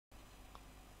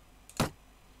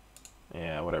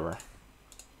Yeah, whatever.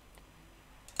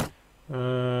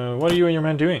 What are you and your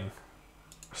man doing?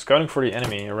 Scouting for the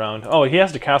enemy around... Oh, he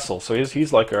has the castle, so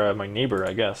he's like my neighbor,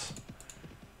 I guess.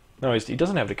 No, he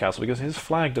doesn't have the castle because his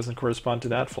flag doesn't correspond to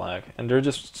that flag. And they're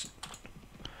just...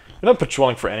 You're not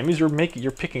patrolling for enemies,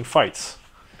 you're picking fights.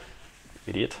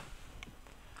 Idiot.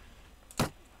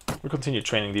 We'll continue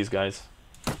training these guys.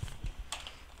 That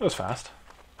was fast.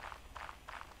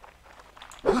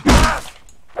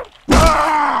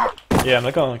 Yeah, I'm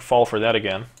not gonna fall for that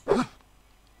again.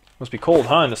 Must be cold,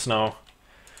 huh, in the snow?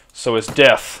 So is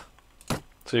death.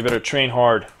 So you better train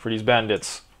hard for these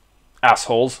bandits.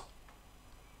 Assholes.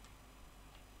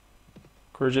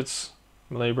 Kurgits,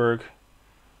 Malayburg,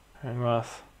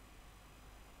 Hangroth.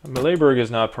 Malayburg is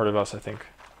not part of us, I think.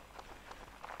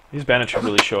 These bandits should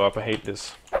really show up. I hate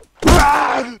this.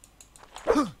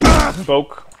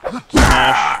 Poke.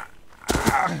 Smash.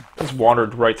 Just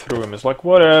wandered right through him. It's like,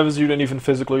 whatevs, you didn't even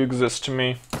physically exist to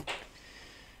me.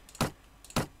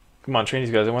 Come on, train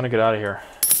these guys. I want to get out of here.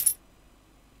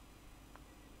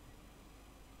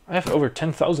 I have over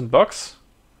 10,000 bucks?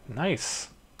 Nice.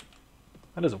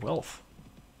 That is wealth.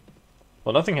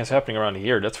 Well, nothing is happening around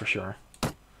here, that's for sure.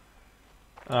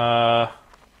 I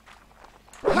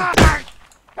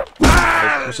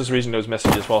was just reading those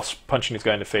messages while punching this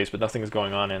guy in the face, but nothing is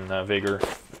going on in Vagar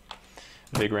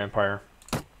Empire.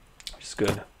 Which is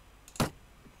good.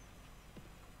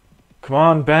 Come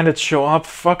on, bandits, show up!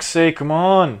 For fuck's sake, come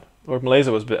on! Lord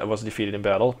Malaysia was defeated in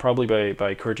battle, probably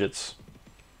by Kurgits.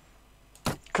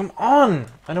 Come on!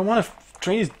 I don't want to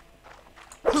train these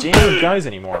damn guys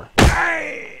anymore.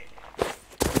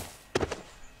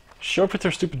 Show up with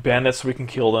their stupid bandits so we can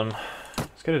kill them.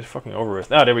 Let's get it fucking over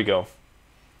with. Ah, there we go.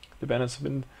 The bandits have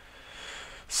been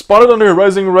spotted on the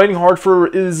horizon, riding hard for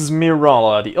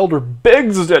Ismirala. The elder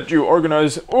begs that you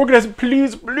organize,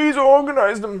 please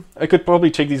organize them. I could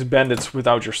probably take these bandits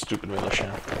without your stupid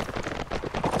militia.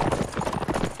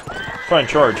 Fine,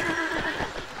 charge.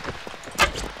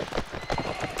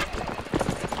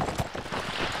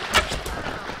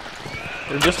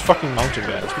 They're just fucking mountain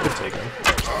bandits. We could take them.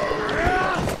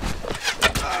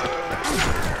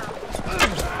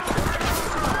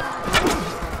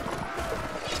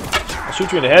 I'll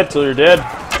shoot you in the head till you're dead.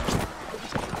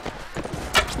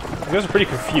 You guys are pretty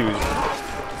confused.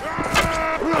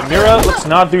 Amira, let's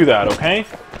not do that, okay?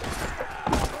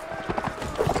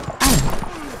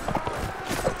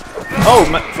 Oh,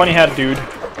 funny hat, dude.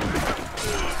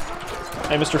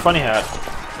 Hey, Mr. Funny Hat.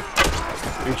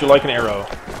 Would you like an arrow?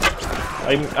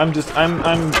 I'm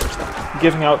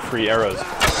giving out free arrows.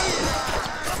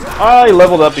 I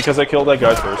leveled up because I killed that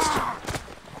guy first.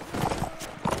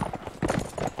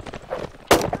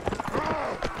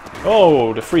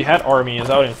 Oh, the free hat army is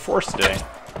out in force today.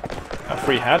 A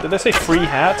free hat? Did I say free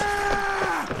hat?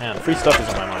 Man, free stuff is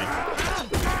on my mind.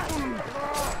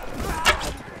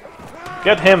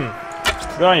 Get him!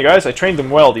 Good on you guys. I trained them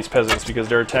well, these peasants, because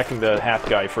they're attacking the hat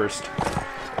guy first.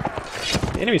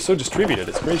 The enemy's so distributed,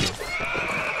 it's crazy.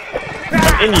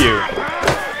 I'm in you!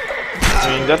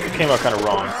 I mean, that came out kind of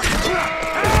wrong.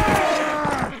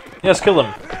 Yes, kill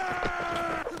them.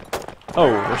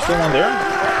 Oh, there's still one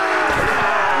there?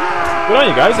 Good on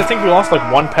you guys, I think we lost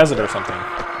like one peasant or something.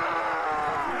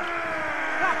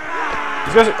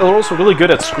 These guys are also really good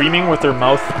at screaming with their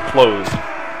mouth closed.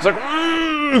 It's like...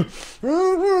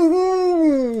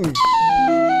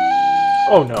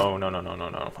 Oh no, no, no, no, no,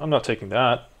 no. I'm not taking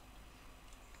that.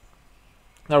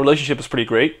 Our relationship is pretty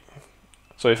great.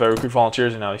 So if I recruit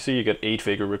volunteers now, you see you get 8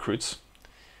 Vagar recruits.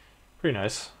 Pretty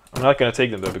nice. I'm not going to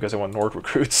take them though because I want Nord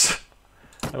recruits.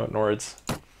 I want Nords.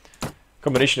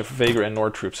 Combination of Vagar and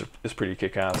Nord troops is pretty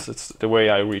kick-ass. It's the way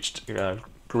I reached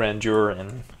grandeur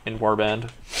in Warband.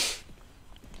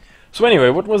 So anyway,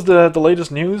 what was the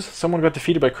latest news? Someone got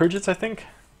defeated by Kurgits, I think?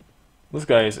 This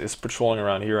guy is patrolling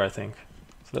around here, I think.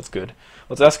 So that's good.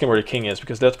 Let's ask him where the king is,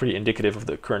 because that's pretty indicative of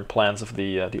the current plans of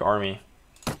the army.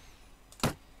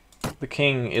 The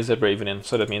king is at Ravenin,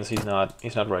 so that means he's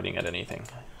not riding at anything.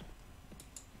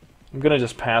 I'm gonna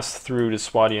just pass through the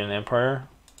Swadian Empire.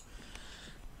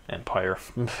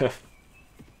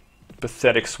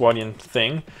 Pathetic Swadian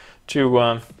thing.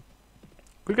 To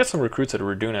we get some recruits at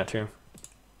Raduna too.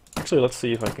 Actually, let's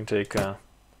see if I can take.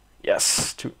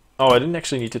 Yes. Oh, I didn't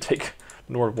actually need to take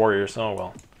Nord warriors. Oh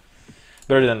well.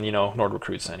 Better than, you know, Nord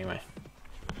recruits anyway.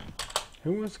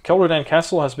 Who was... Kelrodan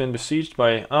Castle has been besieged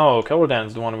by... Oh,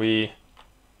 Kelrodan's the one we...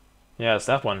 Yeah, it's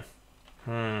that one.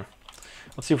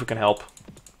 Let's see if we can help.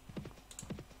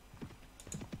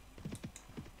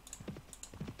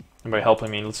 And by help, I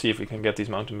mean, let's see if we can get these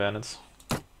mountain bandits.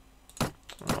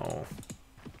 Oh.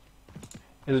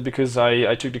 Is it because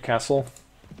I took the castle?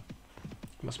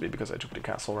 Must be because I took the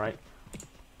castle, right?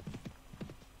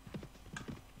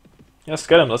 Yeah, let's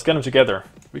get him. Let's get him together.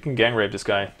 We can gang rape this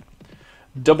guy.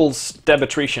 Double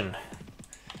stabitration.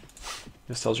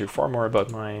 This tells you far more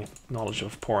about my knowledge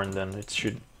of porn than it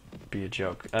should be a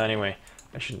joke. Anyway,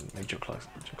 I shouldn't make jokes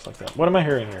like that. What am I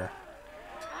hearing here?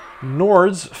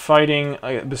 Nords fighting,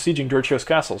 besieging Durchio's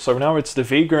castle. So now it's the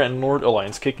Vagar and Nord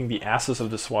alliance kicking the asses of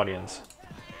the Swadians.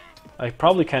 I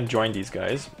probably can't join these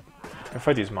guys. I can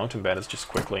fight these mountain bandits just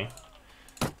quickly.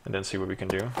 And then see what we can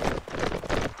do.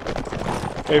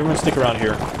 Okay, everyone stick around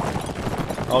here.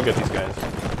 I'll get these guys.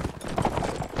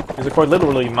 These are quite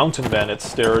literally mountain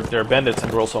bandits. They're bandits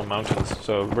and they're also mountains.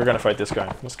 So we're gonna fight this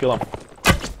guy. Let's kill him.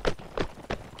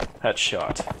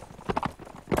 Headshot.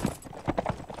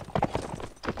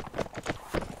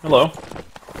 Hello.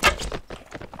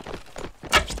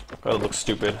 God, it looks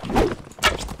stupid.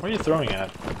 What are you throwing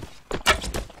at?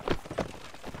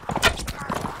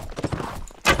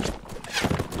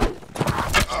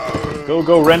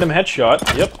 Go, random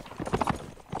headshot. Yep.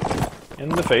 In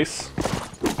the face.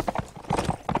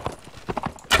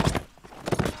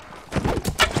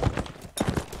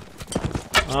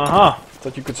 Uh-huh.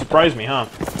 Thought you could surprise me, huh?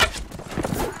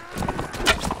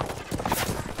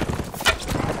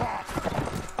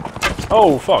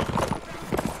 Oh, fuck.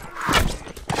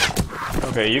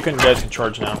 Okay, you guys can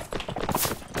charge now.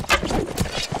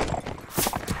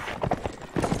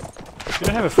 You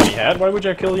don't have a funny hat? Why would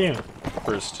I kill you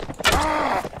first?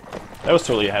 That was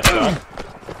totally a headshot.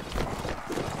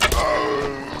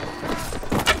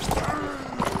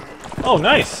 Oh,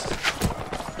 nice!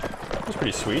 That was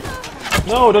pretty sweet.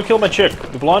 No, don't kill my chick.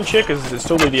 The blonde chick is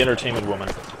totally the entertainment woman.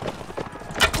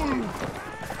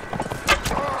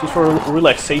 Just for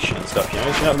relaxation and stuff, you know?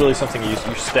 It's not really something you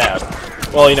stab.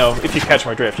 Well, you know, if you catch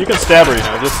my drift. You can stab her, you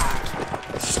know, just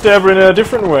stab her in a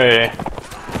different way.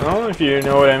 Well, if you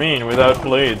know what I mean, without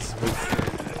blades.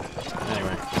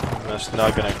 Anyway, I'm just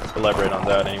not gonna elaborate on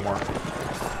that anymore.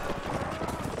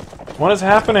 What is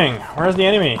happening? Where's the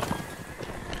enemy?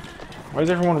 Why is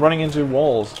everyone running into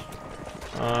walls?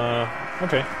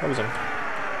 Okay, that was him.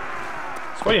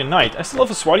 Swadian Knight. I still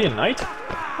have a Swadian Knight?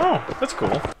 Oh, that's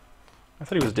cool. I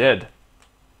thought he was dead.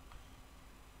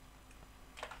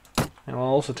 And I'll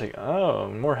also take...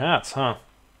 Oh, more hats, huh?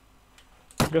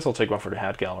 I guess I'll take one for the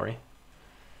hat gallery.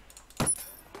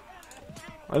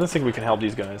 I don't think we can help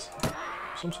these guys.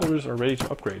 Some soldiers are ready to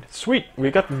upgrade. Sweet!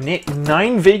 We got 9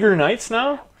 Vagar Knights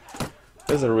now?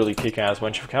 This is a really kick-ass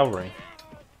bunch of cavalry.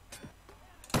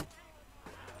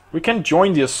 We can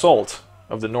join the assault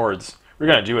of the Nords. We're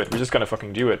gonna do it. We're just gonna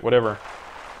fucking do it. Whatever.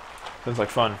 Sounds like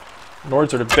fun.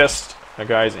 Nords are the best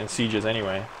guys in sieges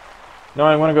anyway. No,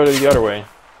 I want to go to the other way.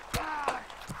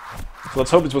 So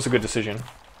let's hope this was a good decision.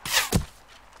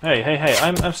 Hey, hey, hey,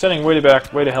 I'm standing way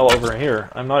the hell over here.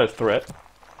 I'm not a threat.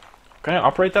 Can I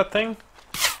operate that thing?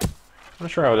 I'm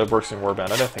not sure how that works in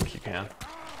Warband. I don't think you can.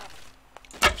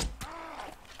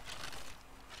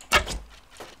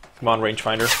 Come on,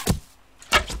 rangefinder.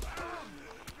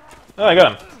 Oh, I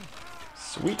got him.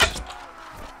 Sweet.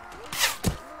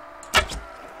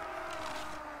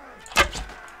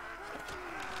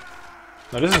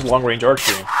 Now this is long-range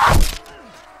archery.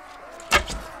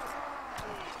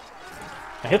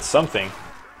 I hit something.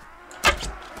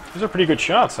 These are pretty good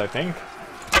shots, I think.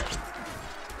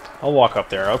 I'll walk up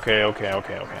there. Okay.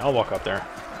 I'll walk up there.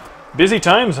 Busy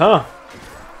times, huh?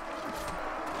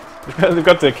 They've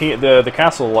got the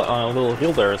castle on a little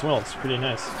hill there as well. It's pretty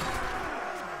nice.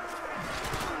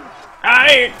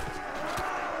 Aye!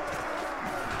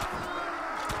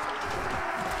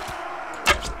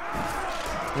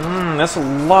 That's a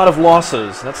lot of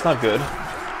losses. That's not good.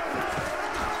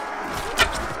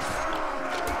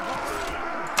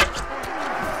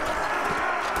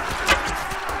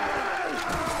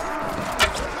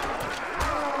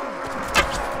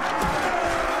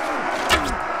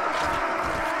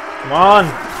 Come on!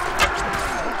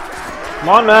 Come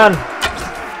on, man!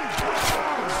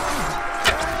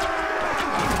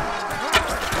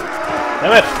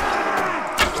 Damn it!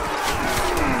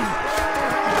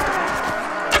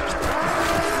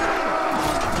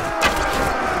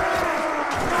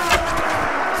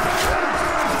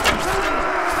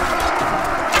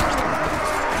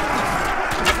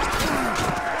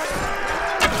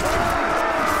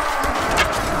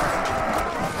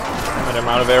 I'm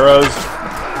out of arrows.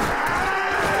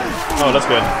 Oh, that's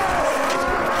good.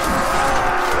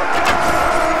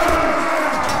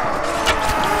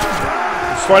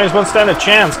 The Swadians won't stand a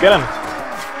chance. Get him.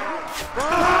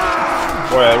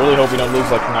 Boy, I really hope we don't lose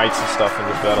like knights and stuff in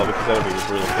this battle, because that would be a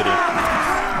real pity.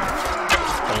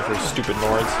 Going for stupid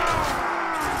Nords.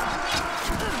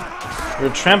 You're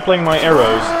trampling my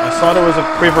arrows. I saw there was a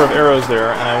quiver of arrows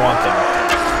there, and I want them.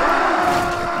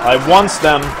 I want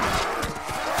them.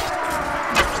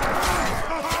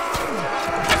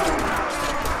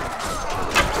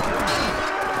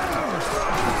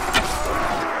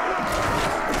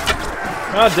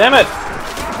 God damn it!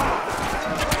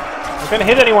 I can't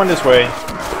hit anyone this way.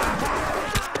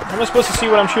 How am I supposed to see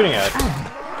what I'm shooting at?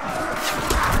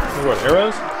 What,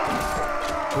 arrows?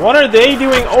 What are they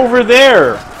doing over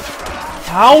there?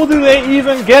 How do they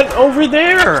even get over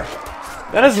there?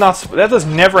 That does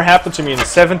never happen to me in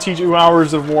 72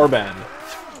 hours of Warband.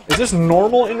 Is this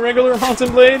normal in regular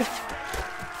Mountain Blade?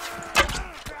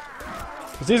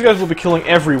 Because these guys will be killing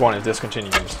everyone if this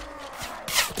continues.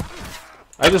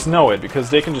 I just know it, because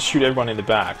they can just shoot everyone in the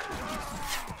back.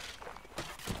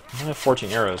 I have 14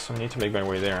 arrows, so I need to make my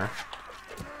way there.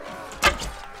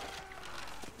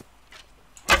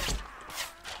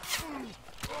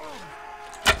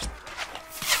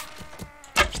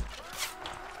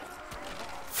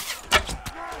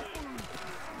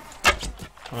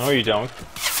 No, you don't.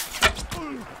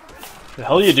 The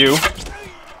hell you do.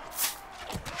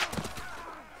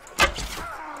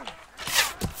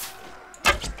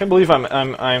 I can't believe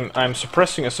I'm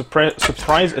suppressing a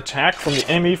surprise attack from the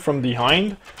enemy from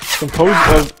behind,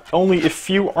 composed of only a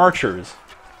few archers.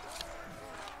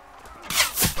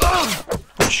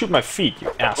 Don't shoot my feet,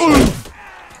 you asshole.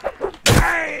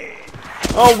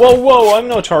 Oh, whoa, whoa, I'm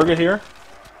no target here.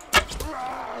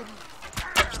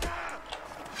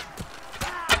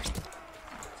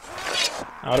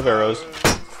 Out of arrows.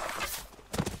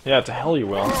 Yeah, to hell you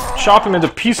will. Chop him into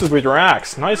pieces with your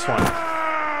axe. Nice one.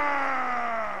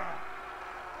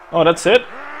 Oh, that's it?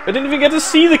 I didn't even get to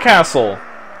see the castle.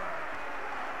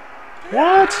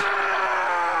 What?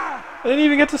 I didn't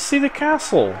even get to see the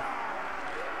castle.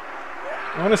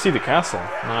 I want to see the castle.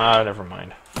 Ah, never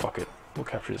mind. Fuck it. We'll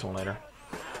capture this one later.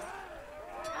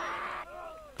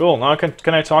 Cool. Now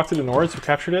can I talk to the Nords who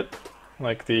captured it?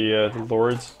 Like the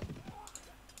lords?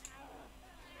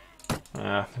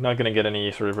 They're not gonna get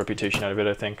any sort of reputation out of it,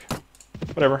 I think.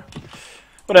 Whatever.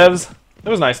 Whatevs. It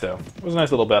was nice, though. It was a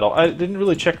nice little battle. I didn't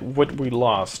really check what we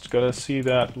lost. Gotta see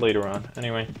that later on.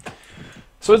 Anyway.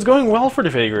 So it's going well for the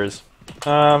Vagars.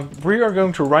 We are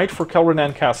going to write for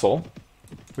Kelrenan Castle,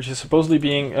 which is supposedly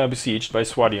being besieged by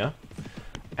Swadia.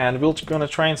 And we're gonna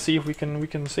try and see if we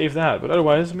can save that. But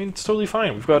otherwise, I mean, it's totally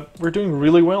fine. We're doing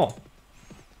really well.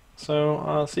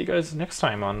 So, see you guys next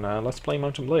time on Let's Play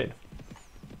Mountain Blade.